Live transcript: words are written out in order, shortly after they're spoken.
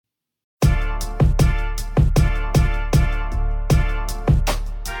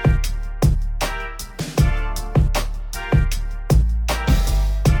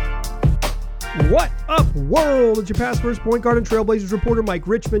world. It's your past first point guard and Trailblazers reporter, Mike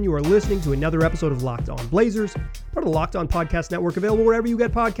Richmond. You are listening to another episode of Locked On Blazers, part of the Locked On Podcast Network, available wherever you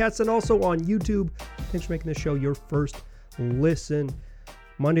get podcasts and also on YouTube. Thanks for making this show your first listen,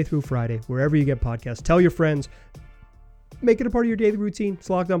 Monday through Friday, wherever you get podcasts. Tell your friends. Make it a part of your daily routine. It's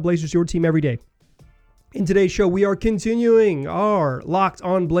Locked On Blazers, your team every day. In today's show, we are continuing our Locked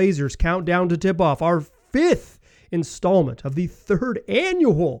On Blazers countdown to tip-off, our fifth installment of the third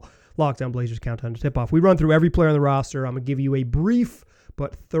annual Locked On Blazers countdown to tip-off. We run through every player on the roster. I'm going to give you a brief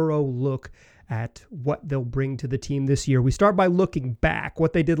but thorough look at what they'll bring to the team this year. We start by looking back,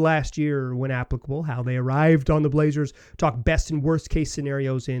 what they did last year when applicable, how they arrived on the Blazers, talk best and worst case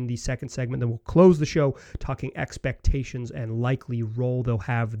scenarios in the second segment. Then we'll close the show talking expectations and likely role they'll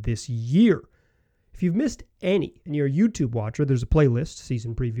have this year. If you've missed any and you're a YouTube watcher, there's a playlist,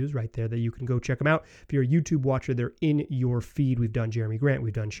 season previews right there that you can go check them out. If you're a YouTube watcher, they're in your feed. We've done Jeremy Grant,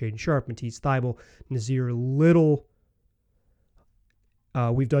 we've done Shaden Sharp, Matisse Thybulle, Nazir Little.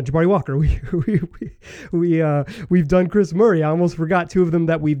 We've done Jabari Walker. We've done Chris Murray. I almost forgot two of them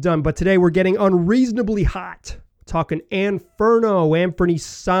that we've done. But today we're getting unreasonably hot. Talking Anfernee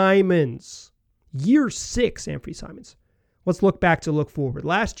Simons. Year 6, Anfernee Simons. Let's look back to look forward.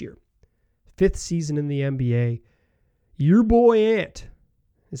 Last year, 5th season in the NBA. Your boy Ant,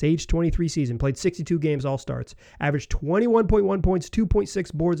 his age 23 season, played 62 games, all starts, averaged 21.1 points,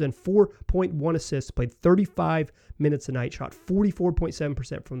 2.6 boards, and 4.1 assists, played 35 minutes a night, shot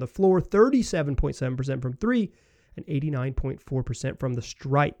 44.7% from the floor, 37.7% from three, and 89.4% from the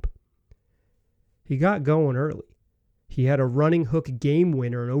stripe. He got going early. He had a running hook game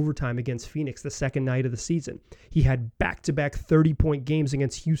winner in overtime against Phoenix the second night of the season. He had back-to-back 30-point games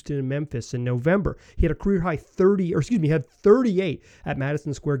against Houston and Memphis in November. He had a career-high 38 at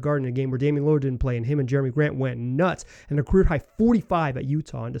Madison Square Garden, a game where Damian Lillard didn't play, and him and Jeremy Grant went nuts, and a career-high 45 at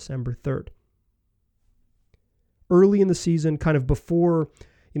Utah on December 3rd. Early in the season, kind of before,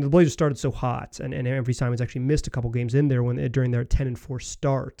 the Blazers started so hot, and Anfernee Simons actually missed a couple games in there during their 10-4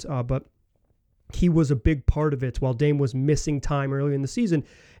 start, but he was a big part of it. While Dame was missing time early in the season,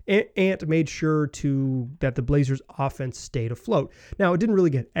 Ant made sure that the Blazers' offense stayed afloat. Now, the offense didn't really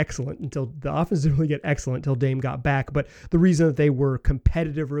get excellent until Dame got back, but the reason that they were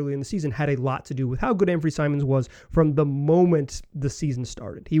competitive early in the season had a lot to do with how good Anfernee Simons was from the moment the season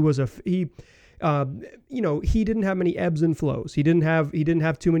started. He didn't have many ebbs and flows. He didn't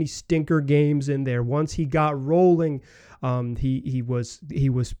have too many stinker games in there. Once he got rolling, he was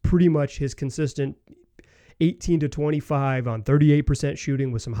pretty much his consistent 18 to 25 on 38%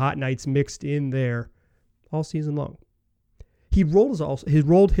 shooting with some hot nights mixed in there all season long. He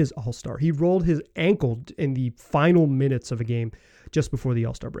rolled his All-Star. He rolled his ankle in the final minutes of a game just before the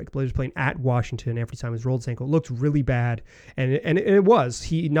All-Star break. Blazers playing at Washington. Anfernee Simons rolled his ankle. It looked really bad, and it was.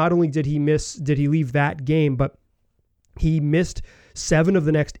 He not only did he leave that game, but he missed 7 of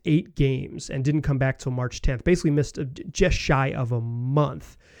the next 8 games and didn't come back till March 10th. Basically missed just shy of a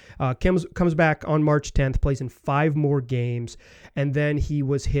month. Comes back on March 10th, plays in 5 more games, and then he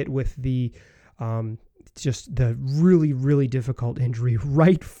was hit with the really, really difficult injury,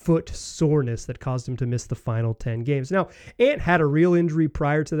 right foot soreness that caused him to miss the final 10 games. Now, Ant had a real injury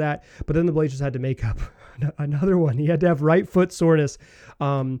prior to that, but then the Blazers had to make up another one. He had to have right foot soreness.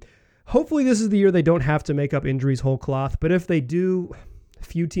 Hopefully this is the year they don't have to make up injuries whole cloth, but if they do, a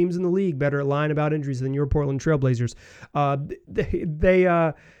few teams in the league better line about injuries than your Portland Trailblazers.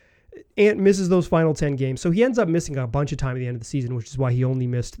 Ant misses those final 10 games, so he ends up missing a bunch of time at the end of the season, which is why he only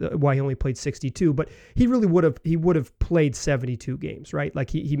played 62. But he really would have played 72 games, right? Like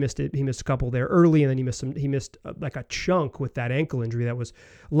he missed a couple there early, and then he missed like a chunk with that ankle injury that was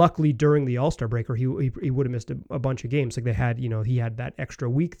luckily during the All-Star break, or he would have missed a bunch of games. Like he had that extra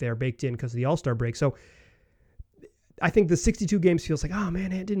week there baked in because of the All-Star break. So I think the 62 games feels like, oh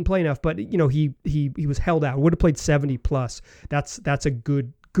man, Ant didn't play enough, but he was held out. Would have played 70 plus. That's a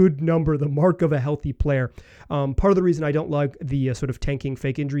good number, the mark of a healthy player. Part of the reason I don't like the sort of tanking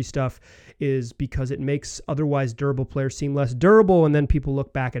fake injury stuff is because it makes otherwise durable players seem less durable, and then people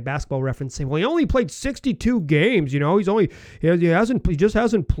look back at Basketball Reference and say, well, he only played 62 games, he just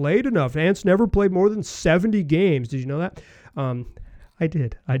hasn't played enough. Ant's never played more than 70 games. Did you know that? I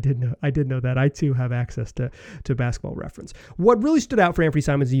did know that. I too have access to Basketball Reference. What really stood out for Anfernee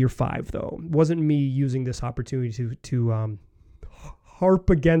Simons in year 5, though, wasn't me using this opportunity to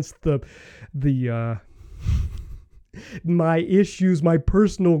harp against my issues, my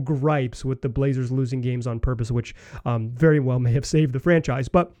personal gripes with the Blazers losing games on purpose, which very well may have saved the franchise.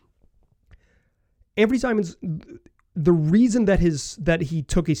 But Anfernee Simons the reason that he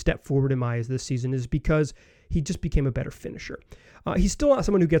took a step forward in my eyes this season is because he just became a better finisher. He's still not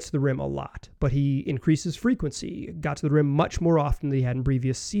someone who gets to the rim a lot, but he increases frequency, got to the rim much more often than he had in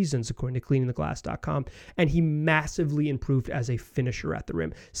previous seasons, according to cleaningtheglass.com, and he massively improved as a finisher at the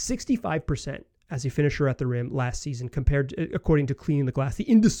rim. 65% as a finisher at the rim last season, compared to, according to Cleaning the Glass, the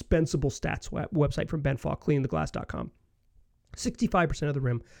indispensable stats website from Ben Falk, cleaningtheglass.com. 65% of the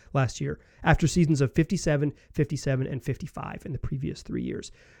rim last year after seasons of 57, 57, and 55 in the previous 3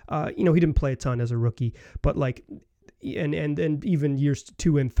 years. He didn't play a ton as a rookie, but and even years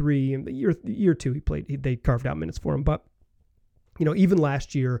 2 and 3, and year 2 they carved out minutes for him, but even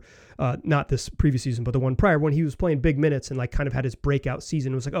last year, not this previous season, but the one prior, when he was playing big minutes and kind of had his breakout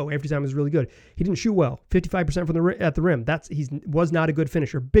season, it was like, oh, every time was really good. He didn't shoot well, 55% from at the rim. He was not a good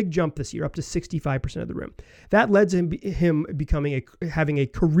finisher. Big jump this year, up to 65% of the rim. That led to him having a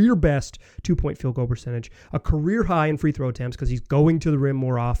career best 2-point field goal percentage, a career high in free throw attempts because he's going to the rim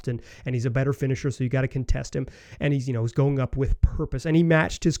more often, and he's a better finisher, so you got to contest him. And he's going up with purpose, and he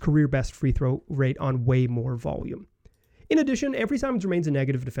matched his career best free throw rate on way more volume. In addition, Anfernee Simons remains a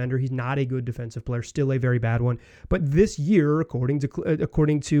negative defender. He's not a good defensive player, still a very bad one. But this year, according to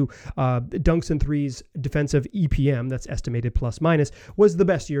Dunks and Threes defensive EPM, that's estimated plus minus, was the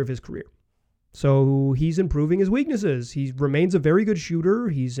best year of his career. So he's improving his weaknesses. He remains a very good shooter.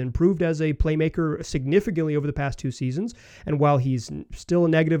 He's improved as a playmaker significantly over the past 2 seasons. And while he's still a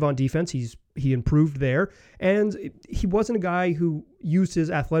negative on defense, he improved there. And he wasn't a guy who used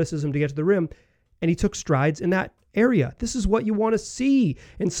his athleticism to get to the rim, and he took strides in that area. This is what you want to see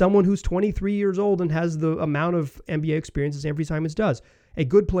in someone who's 23 years old and has the amount of NBA experience as Anfernee Simons does. A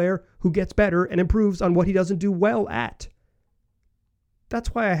good player who gets better and improves on what he doesn't do well at.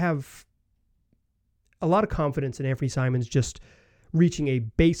 That's why I have a lot of confidence in Anfernee Simons just reaching a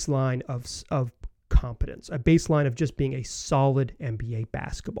baseline of competence, a baseline of just being a solid NBA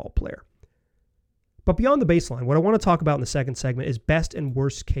basketball player. But beyond the baseline, what I want to talk about in the second segment is best and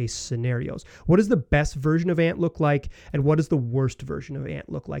worst case scenarios. What does the best version of Ant look like, and what does the worst version of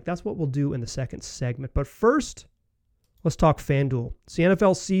Ant look like? That's what we'll do in the second segment. But first, let's talk FanDuel. It's the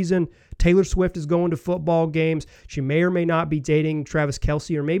NFL season. Taylor Swift is going to football games. She may or may not be dating Travis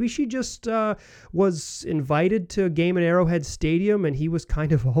Kelce, or maybe she just was invited to a game at Arrowhead Stadium and he was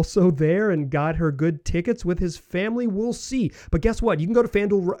kind of also there and got her good tickets with his family. We'll see. But guess what? You can go to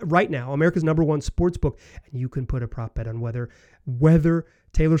FanDuel right now, America's #1 sportsbook, and you can put a prop bet on whether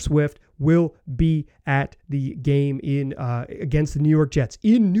Taylor Swift will be at the game against the New York Jets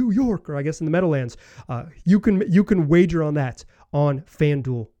in New York, or I guess in the Meadowlands. You can wager on that on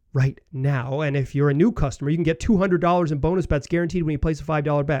FanDuel right now. And if you're a new customer, you can get $200 in bonus bets guaranteed when you place a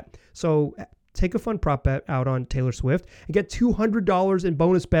 $5 bet. So take a fun prop bet out on Taylor Swift and get $200 in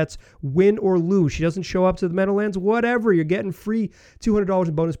bonus bets, win or lose. She doesn't show up to the Meadowlands, whatever. You're getting free $200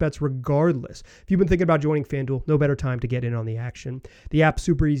 in bonus bets regardless. If you've been thinking about joining FanDuel, no better time to get in on the action. The app's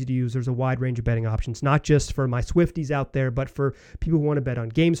super easy to use. There's a wide range of betting options, not just for my Swifties out there, but for people who want to bet on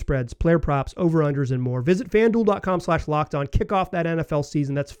game spreads, player props, over-unders, and more. Visit FanDuel.com/lockedon. Kick off that NFL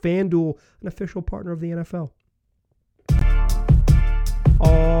season. That's FanDuel, an official partner of the NFL.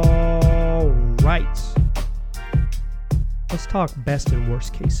 Right. Let's talk best and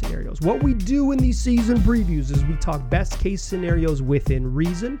worst case scenarios. What we do in these season previews is we talk best case scenarios within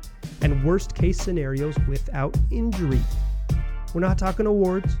reason and worst case scenarios without injury. We're not talking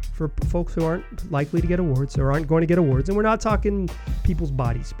awards for folks who aren't likely to get awards or aren't going to get awards. And we're not talking people's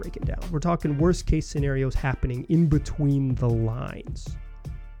bodies breaking down. We're talking worst case scenarios happening in between the lines.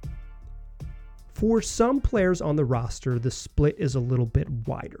 For some players on the roster, the split is a little bit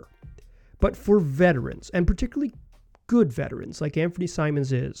wider. But for veterans, and particularly good veterans like Anfernee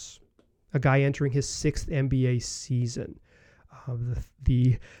Simons is, a guy entering his 6th NBA season,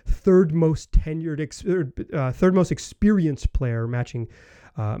 the third most tenured, third most experienced player, matching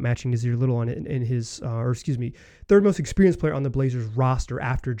Nazir Little on in his, third most experienced player on the Blazers roster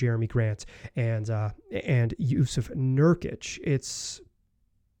after Jeremy Grant and Yusuf Nurkic. It's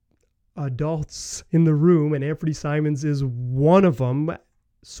adults in the room, and Anfernee Simons is one of them.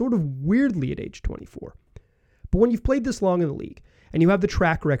 Sort of weirdly at age 24. But when you've played this long in the league and you have the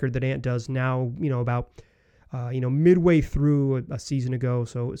track record that Ant does now, about midway through a season ago,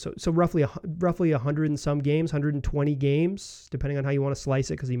 so roughly 100 and some games, 120 games, depending on how you want to slice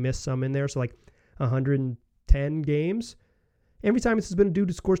it, because he missed some in there, so like 110 games. Every time it's been a dude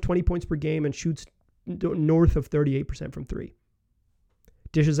who scores 20 points per game and shoots north of 38% from 3.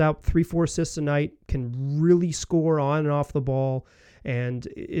 Dishes out 3-4 assists a night, can really score on and off the ball, and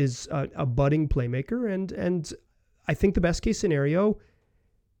is a budding playmaker. And I think the best case scenario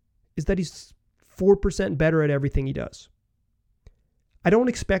is that he's 4% better at everything he does. I don't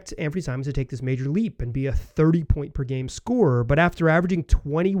expect Anfernee Simons to take this major leap and be a 30-point per game scorer, but after averaging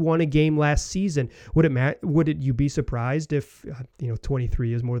 21 a game last season, would you be surprised if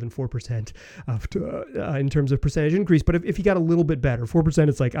 23 is more than 4% in terms of percentage increase? But if he got a little bit better, 4%,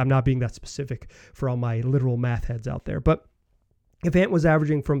 it's like, I'm not being that specific for all my literal math heads out there, but if Ant was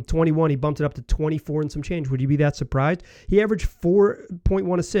averaging from 21, he bumped it up to 24 and some change. Would you be that surprised? He averaged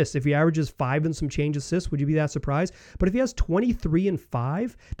 4.1 assists. If he averages 5 and some change assists, would you be that surprised? But if he has 23 and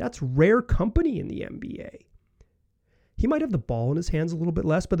 5, that's rare company in the NBA. He might have the ball in his hands a little bit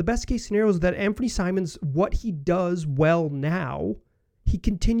less, but the best case scenario is that Anfernee Simons, what he does well now, he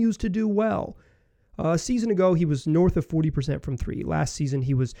continues to do well. A season ago, he was north of 40% from three. Last season,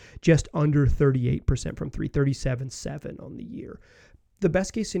 he was just under 38% from three, 37.7 on the year. The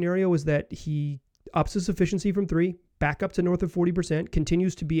best case scenario is that he ups his efficiency from three, back up to north of 40%,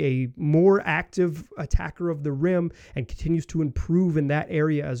 continues to be a more active attacker of the rim and continues to improve in that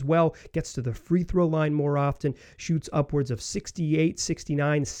area as well, gets to the free throw line more often, shoots upwards of 68,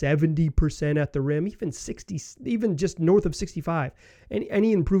 69, 70% at the rim, even 60, even just north of 65.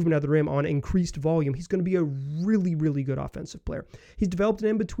 Any improvement at the rim on increased volume, he's going to be a really, really good offensive player. He's developed an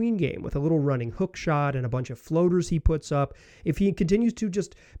in-between game with a little running hook shot and a bunch of floaters he puts up. If he continues to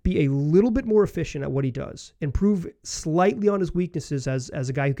just be a little bit more efficient at what he does, improve slightly on his weaknesses as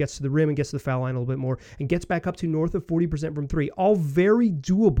a guy who gets to the rim and gets to the foul line a little bit more and gets back up to north of 40% from three, all very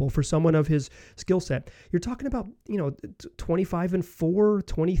doable for someone of his skill set. You're talking about, 25 and 4,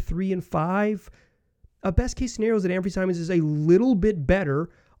 23 and 5. A best case scenario is that Anfernee Simons is a little bit better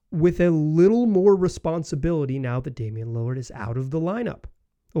with a little more responsibility now that Damian Lillard is out of the lineup,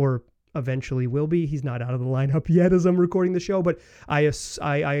 or eventually will be. He's not out of the lineup yet as I'm recording the show, but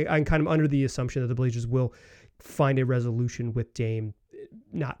I'm kind of under the assumption that the Blazers will find a resolution with Dame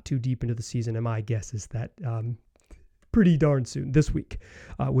not too deep into the season. And my guess is that pretty darn soon, this week,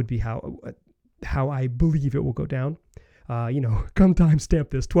 would be how I believe it will go down. Come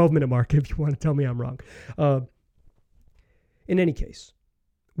timestamp this 12-minute mark if you want to tell me I'm wrong. In any case,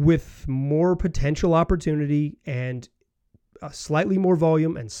 with more potential opportunity and slightly more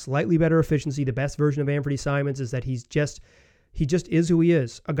volume and slightly better efficiency, the best version of Anfernee Simons is that he just is who he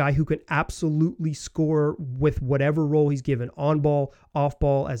is, a guy who can absolutely score with whatever role he's given, on ball, off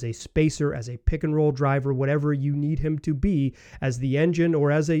ball, as a spacer, as a pick and roll driver, whatever you need him to be, as the engine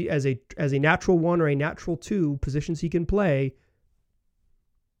or as a natural one or a natural two positions he can play.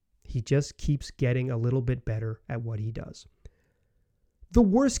 He just keeps getting a little bit better at what he does. The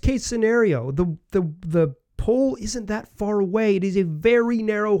worst case scenario, the pole isn't that far away. It is a very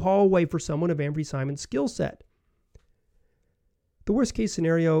narrow hallway for someone of Anfernee Simons' skill set. The worst case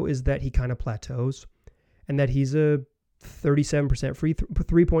scenario is that he kind of plateaus and that he's a 37%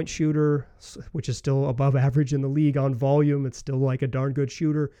 three-point shooter, which is still above average in the league on volume. It's still like a darn good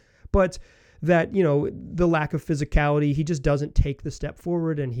shooter, but that, the lack of physicality, he just doesn't take the step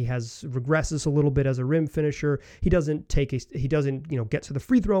forward and he regresses a little bit as a rim finisher. He doesn't get to the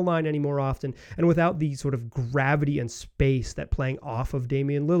free throw line any more often. And without the sort of gravity and space that playing off of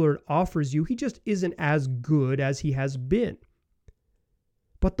Damian Lillard offers you, he just isn't as good as he has been.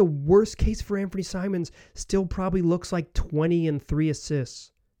 But the worst case for Anfernee Simons still probably looks like 20 and 3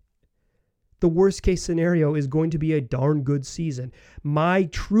 assists. The worst case scenario is going to be a darn good season. My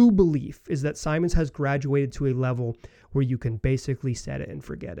true belief is that Simons has graduated to a level where you can basically set it and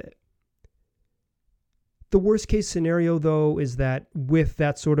forget it. The worst case scenario, though, is that with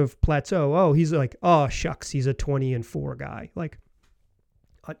that sort of plateau, he's like, oh, shucks, he's a 20 and 4 guy. Like,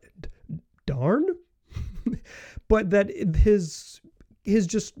 darn? But that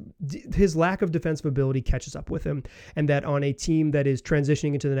his lack of defensive ability catches up with him, and that on a team that is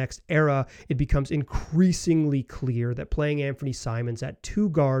transitioning into the next era, it becomes increasingly clear that playing Anfernee Simons at 2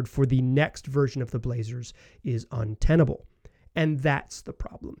 guard for the next version of the Blazers is untenable. And that's the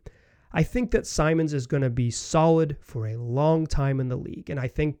problem. I think that Simons is going to be solid for a long time in the league. And I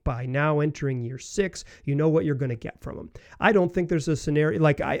think by now entering year 6, you know what you're going to get from him. I don't think there's a scenario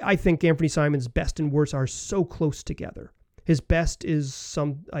I think Anfernee Simons' best and worst are so close together. His best is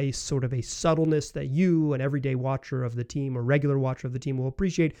a sort of a subtleness that you, an everyday watcher of the team or regular watcher of the team, will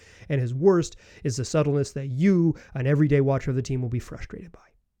appreciate. And his worst is the subtleness that you, an everyday watcher of the team, will be frustrated by.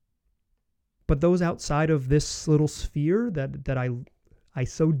 But those outside of this little sphere that I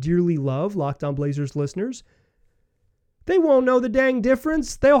so dearly love, Locked On Blazers listeners, they won't know the dang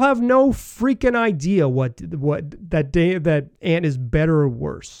difference. They'll have no freaking idea that Ant is better or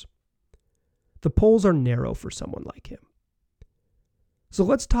worse. The polls are narrow for someone like him. So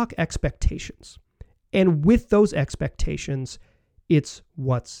let's talk expectations. And with those expectations, It's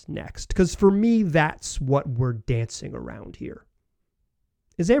what's next. Because for me, that's what we're dancing around here.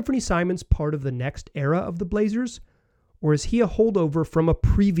 Is Anfernee Simons part of the next era of the Blazers, or is he a holdover from a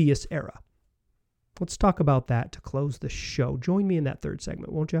previous era? Let's talk about that to close the show. Join me in that third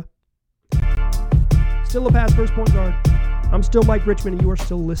segment, won't you? Still a pass first point guard. I'm still Mike Richmond, and you are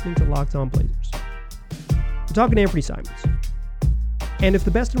still listening to Locked On Blazers. We're talking to Anfernee Simons. And if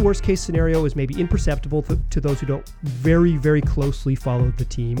the best and worst case scenario is maybe imperceptible to those who don't very, very closely follow the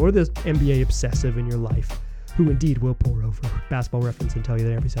team, or the NBA obsessive in your life, who indeed will pour over Basketball Reference and tell you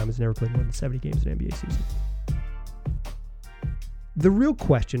that Anfernee Simons never played more than 70 games in an NBA season. The real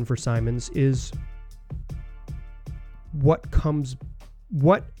question for Simons is what comes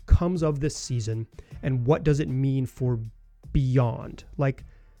of this season, and what does it mean for beyond? Like,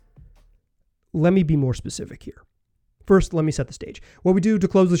 let me be more specific here. First, let me set the stage. What we do to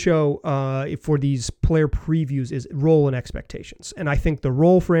close the show for these player previews is role and expectations. And I think the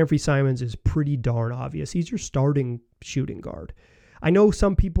role for Anfernee Simons is pretty darn obvious. He's your starting shooting guard. I know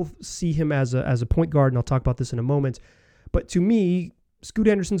some people see him as a point guard, and I'll talk about this in a moment. But to me, Scoot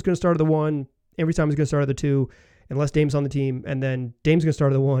Henderson's going to start at the 1. Anfernee Simons is going to start at the 2, unless Dame's on the team. And then Dame's going to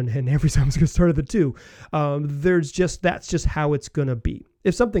start at the 1, and Anfernee Simons is going to start at the 2. That's just how it's going to be.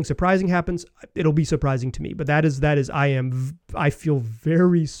 If something surprising happens, it'll be surprising to me. But I feel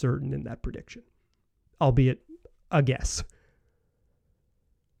very certain in that prediction, albeit a guess.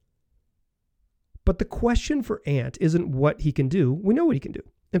 But the question for Ant isn't what he can do. We know what he can do.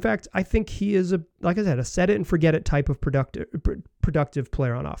 In fact, I think he is like I said, a set it and forget it type of productive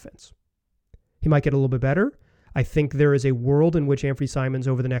player on offense. He might get a little bit better. I think there is a world in which Anfernee Simons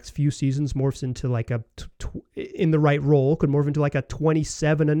over the next few seasons morphs into like in the right role, could morph into like a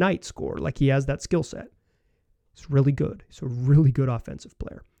 27 a night score. Like he has that skill set. It's really good. He's a really good offensive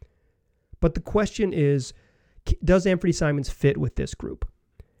player. But the question is, does Anfernee Simons fit with this group?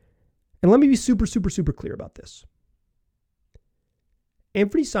 And let me be super, super, super clear about this.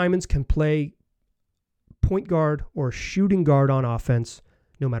 Anfernee Simons can play point guard or shooting guard on offense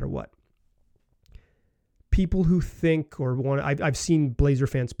no matter what. People who think or want, I've seen Blazer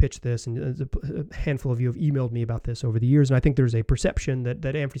fans pitch this, and a handful of you have emailed me about this over the years, and I think there's a perception that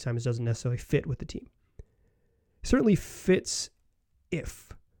Anfernee Simons doesn't necessarily fit with the team. He certainly fits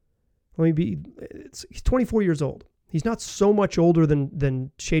if. He's 24 years old. He's not so much older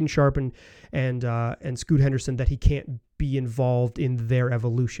than Shaedon Sharpe and Scoot Henderson that he can't be involved in their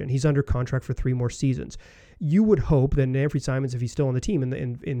evolution. He's under contract for 3 more seasons. You would hope that Anfernee Simons, if he's still on the team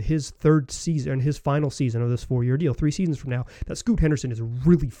in his third season, his final season of this 4-year deal, 3 seasons from now, that Scoot Henderson is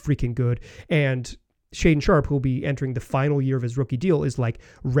really freaking good, and Shaedon Sharpe, who will be entering the final year of his rookie deal, is like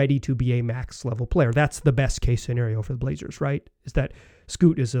ready to be a max level player. That's the best case scenario for the Blazers, right? Is that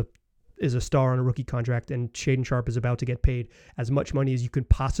Scoot is a star on a rookie contract, and Shaedon Sharpe is about to get paid as much money as you can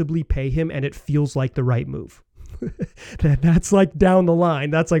possibly pay him, and it feels like the right move. That's like down the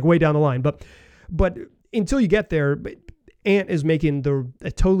line. That's like way down the line. But until you get there, Ant is making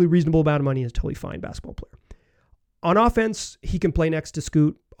a totally reasonable amount of money, is a totally fine basketball player. On offense, he can play next to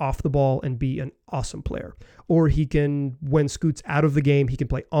Scoot off the ball and be an awesome player. Or he can, when Scoot's out of the game, he can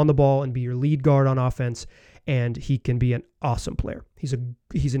play on the ball and be your lead guard on offense, and he can be an awesome player. He's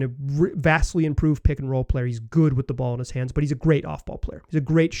a vastly improved pick and roll player. He's good with the ball in his hands, but he's a great off-ball player. He's a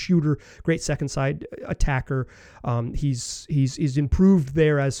great shooter, great second side attacker. He's improved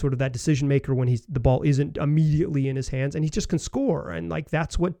there as sort of that decision maker when the ball isn't immediately in his hands, and he just can score. And like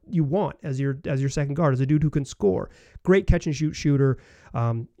that's what you want as your second guard, as a dude who can score. Great catch and shoot shooter.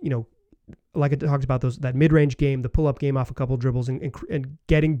 Like I talked about that mid-range game, the pull-up game off a couple dribbles, and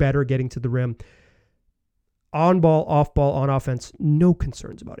getting better, getting to the rim. On ball, off ball, on offense, no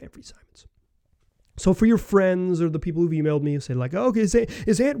concerns about Anfernee Simons. So for your friends or the people who've emailed me who say like, oh, okay,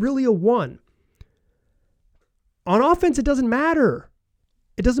 is Ant really a 1? On offense, it doesn't matter.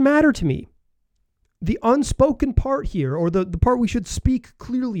 It doesn't matter to me. The unspoken part here, or the part we should speak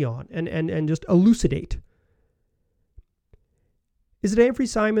clearly on and just elucidate, is that Anfernee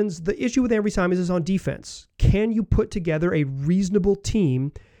Simons, the issue with Anfernee Simons is on defense. Can you put together a reasonable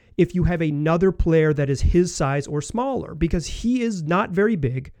team if you have another player that is his size or smaller? Because he is not very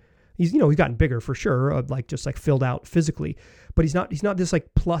big. He's gotten bigger for sure, just filled out physically, but he's not this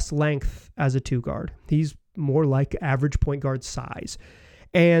like plus length as a 2 guard. He's more like average point guard size.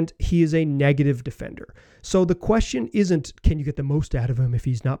 And he is a negative defender. So the question isn't, can you get the most out of him if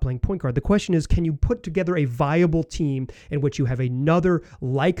he's not playing point guard? The question is, can you put together a viable team in which you have another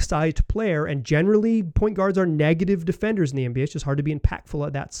like-sized player? And generally, point guards are negative defenders in the NBA. It's just hard to be impactful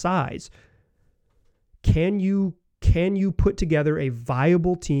at that size. Can you can you put together a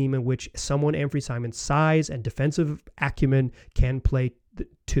viable team in which someone Anfernee Simon's size and defensive acumen can play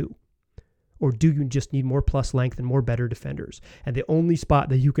two? Or do you just need more plus length and more better defenders? And the only spot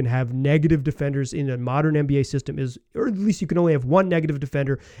that you can have negative defenders in a modern NBA system is, or at least you can only have one negative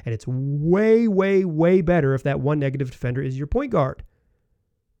defender, and it's way, way, way better if that one negative defender is your point guard.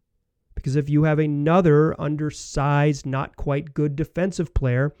 Because if you have another undersized, not quite good defensive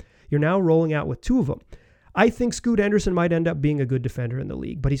player, you're now rolling out with two of them. I think Scoot Henderson might end up being a good defender in the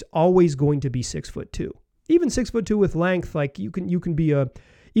league, but he's always going to be 6'2". Even 6'2" with length, like you can be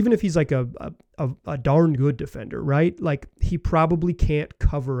even if he's like a darn good defender, right? Like he probably can't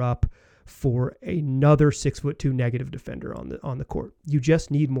cover up for another 6'2" negative defender on the court. You just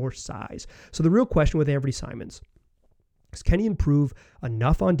need more size. So the real question with Anfernee Simons is, can he improve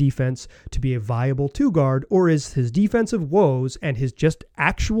enough on defense to be a viable two guard, or is his defensive woes and his just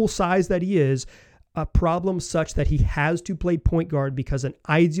actual size that he is a problem such that he has to play point guard because an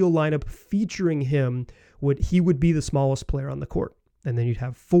ideal lineup featuring him would be the smallest player on the court? And then you'd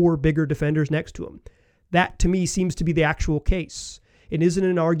have four bigger defenders next to him. That, to me, seems to be the actual case. It isn't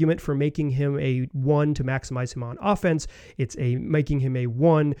an argument for making him a 1 to maximize him on offense. It's making him a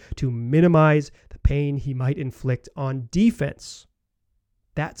 1 to minimize the pain he might inflict on defense.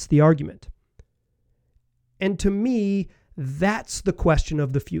 That's the argument. And to me, that's the question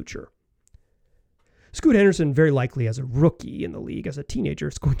of the future. Scoot Henderson, very likely as a rookie in the league, as a teenager,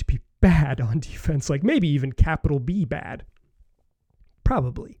 is going to be bad on defense, like maybe even capital B bad.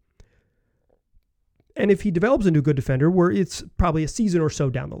 Probably. And if he develops into a good defender, where it's probably a season or so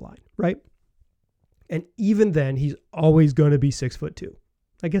down the line, right? And even then, he's always going to be 6'2".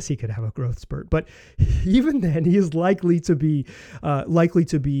 I guess he could have a growth spurt, but even then, he is likely to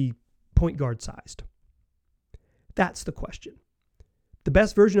be point guard sized. That's the question. The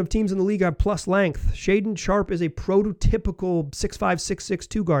best version of teams in the league have plus length. Shaedon Sharpe is a prototypical 6'5", 6'6"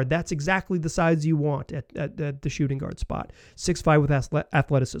 two guard. That's exactly the size you want at the shooting guard spot. 6'5" with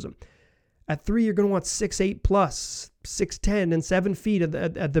athleticism. At 3, you're going to want 6'8 plus, 6'10 and 7 feet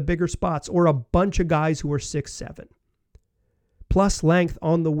at the bigger spots, or a bunch of guys who are 6'7". Plus length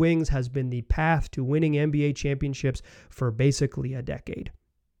on the wings has been the path to winning NBA championships for basically a decade.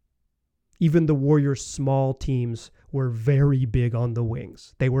 Even the Warriors' small teams were very big on the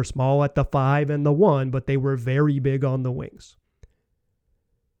wings. They were small at the 5 and the 1, but they were very big on the wings.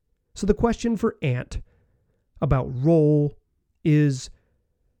 So the question for Ant about role is,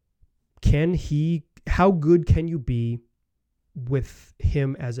 how good can you be with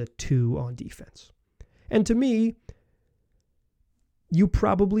him as a 2 on defense? And to me, you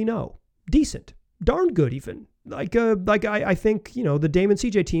probably know. Decent. Darn good even. I think, the Dame and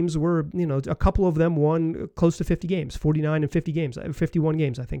CJ teams were, a couple of them won close to 50 games, 49 and 50 games, 51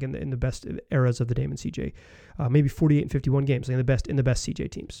 games, I think, in the best eras of the Dame and CJ, maybe 48 and 51 games in the best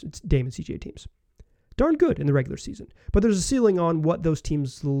CJ teams. It's Dame and CJ teams. Darn good in the regular season. But there's a ceiling on what those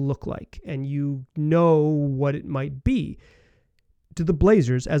teams look like, and you know what it might be. Do the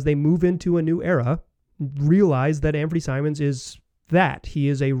Blazers, as they move into a new era, realize that Anfernee Simons is that? He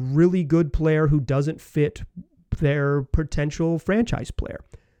is a really good player who doesn't fit their potential franchise player.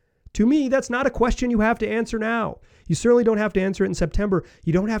 To me, that's not a question you have to answer now. You certainly don't have to answer it in September.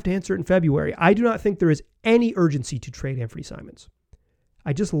 You don't have to answer it in February. I do not think there is any urgency to trade Anfernee Simons.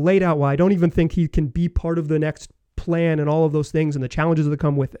 I just laid out why I don't even think he can be part of the next plan and all of those things and the challenges that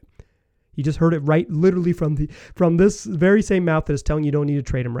come with it. You just heard it right literally from this very same mouth that is telling you don't need to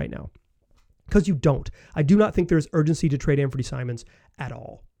trade him right now. Because you don't. I do not think there's urgency to trade Anfernee Simons at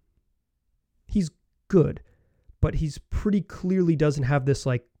all. He's good, but he's pretty clearly doesn't have this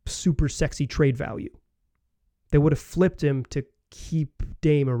super sexy trade value. They would have flipped him to keep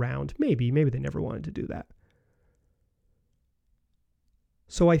Dame around. Maybe they never wanted to do that.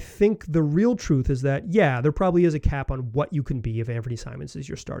 So I think the real truth is that, yeah, there probably is a cap on what you can be if Anfernee Simons is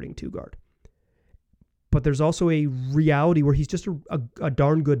your starting 2 guard. But there's also a reality where he's just a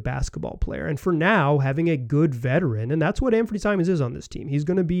darn good basketball player. And for now, having a good veteran, and that's what Anfernee Simons is on this team. He's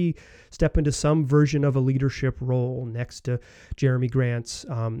going to step into some version of a leadership role next to Jeremy Grant's,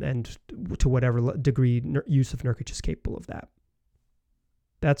 and to whatever degree Yusuf Nurkic is capable of that.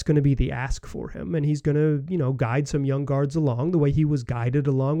 That's going to be the ask for him. And he's going to, guide some young guards along the way he was guided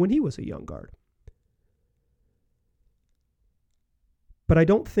along when he was a young guard. But I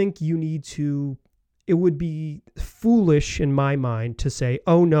don't think you need to... It would be foolish in my mind to say,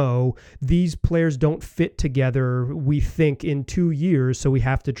 oh no, these players don't fit together, we think, in 2 years, so we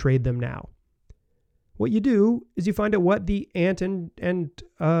have to trade them now. What you do is you find out what the Ant and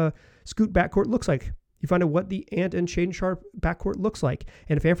Scoot backcourt looks like You find out what the Ant and Shaedon Sharpe backcourt looks like.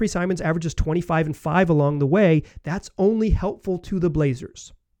 And if Anfernee Simons averages 25 and 5 along the way, that's only helpful to the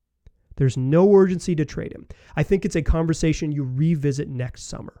Blazers. There's no urgency to trade him. I think it's a conversation you revisit next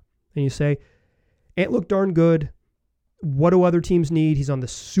summer. And you say, Ant looked darn good. What do other teams need? He's on the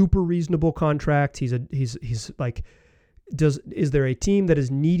super reasonable contract. He's like, is there a team that is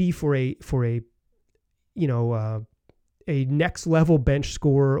needy for a next level bench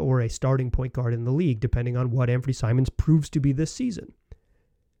scorer or a starting point guard in the league, depending on what Anfernee Simons proves to be this season?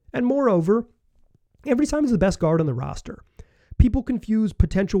 And moreover, Anfernee Simons is the best guard on the roster. People confuse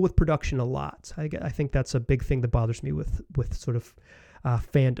potential with production a lot. I think that's a big thing that bothers me with sort of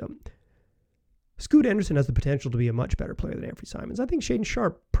fandom. Scoot Anderson has the potential to be a much better player than Anfernee Simons. I think Shaedon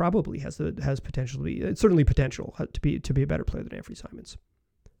Sharpe probably has potential to be, certainly potential to be a better player than Anfernee Simons.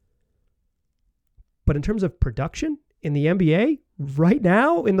 But in terms of production in the NBA right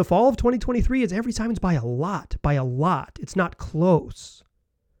now in the fall of 2023, it's Anfernee Simons by a lot. It's not close.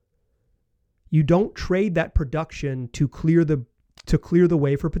 You don't trade that production to clear the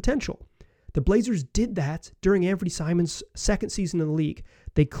way for potential. The Blazers did that during Anfernee Simons' second season in the league.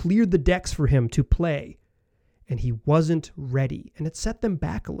 They cleared the decks for him to play, and he wasn't ready, and it set them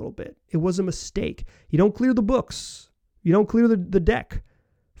back a little bit. It was a mistake. You don't clear the books. You don't clear the deck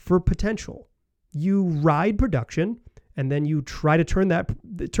for potential. You ride production, and then you try to turn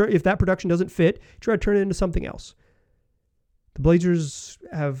if that production doesn't fit, try to turn it into something else. The Blazers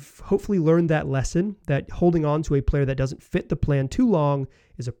have hopefully learned that lesson, that holding on to a player that doesn't fit the plan too long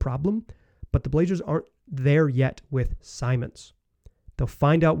is a problem, but the Blazers aren't there yet with Simons. They'll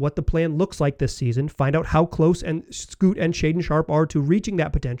find out what the plan looks like this season, find out how close and Scoot and Shaedon Sharpe are to reaching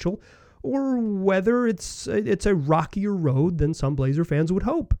that potential, or whether it's a rockier road than some Blazer fans would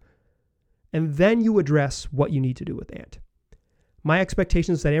hope. And then you address what you need to do with Ant. My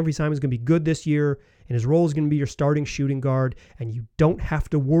expectation is that Anfernee Simons is going to be good this year, and his role is going to be your starting shooting guard, and you don't have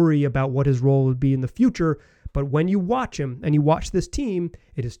to worry about what his role would be in the future. But when you watch him and you watch this team,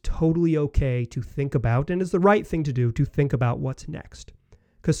 it is totally okay to think about, and is the right thing to do, to think about what's next.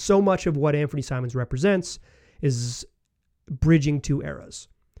 Because so much of what Anfernee Simons represents is bridging two eras.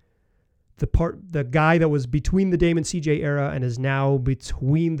 The guy that was between the Dame and CJ era and is now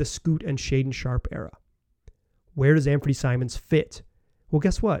between the Scoot and Shaedon Sharpe era. Where does Anfernee Simons fit? Well,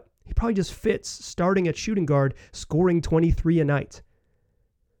 guess what? He probably just fits starting at shooting guard, scoring 23 a night.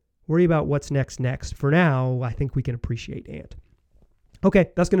 Worry about what's next. For now, I think we can appreciate Ant. Okay,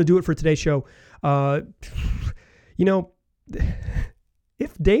 that's going to do it for today's show.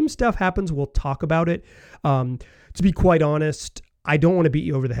 If Dame stuff happens, we'll talk about it. To be quite honest, I don't want to beat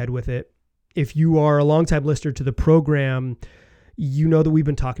you over the head with it. If you are a longtime listener to the program, you know that we've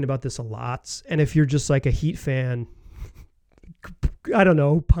been talking about this a lot. And if you're just like a Heat fan, I don't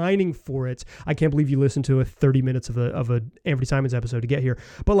know, pining for it. I can't believe you listened to 30 minutes of a Anfernee Simons episode to get here.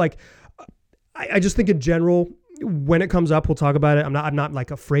 But like, I just think in general, when it comes up, we'll talk about it. I'm not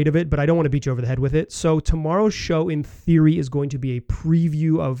like afraid of it, but I don't want to beat you over the head with it. So tomorrow's show, in theory, is going to be a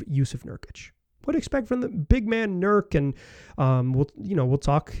preview of Jusuf Nurkic. What to expect from the big man Nurk, and we'll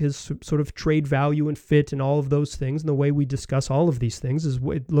talk his sort of trade value and fit and all of those things. And the way we discuss all of these things is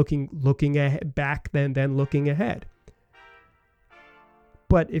looking ahead, back, then looking ahead.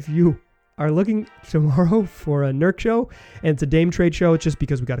 But if you are looking tomorrow for a Nurk show and it's a Dame trade show, it's just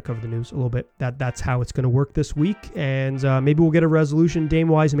because we got to cover the news a little bit. That's how it's going to work this week. And maybe we'll get a resolution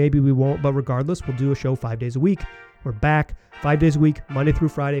Dame-wise, maybe we won't. But regardless, we'll do a show 5 days a week. We're back 5 days a week, Monday through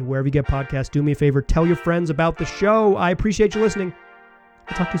Friday, wherever you get podcasts. Do me a favor, tell your friends about the show. I appreciate you listening.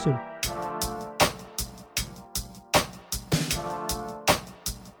 I'll talk to you soon.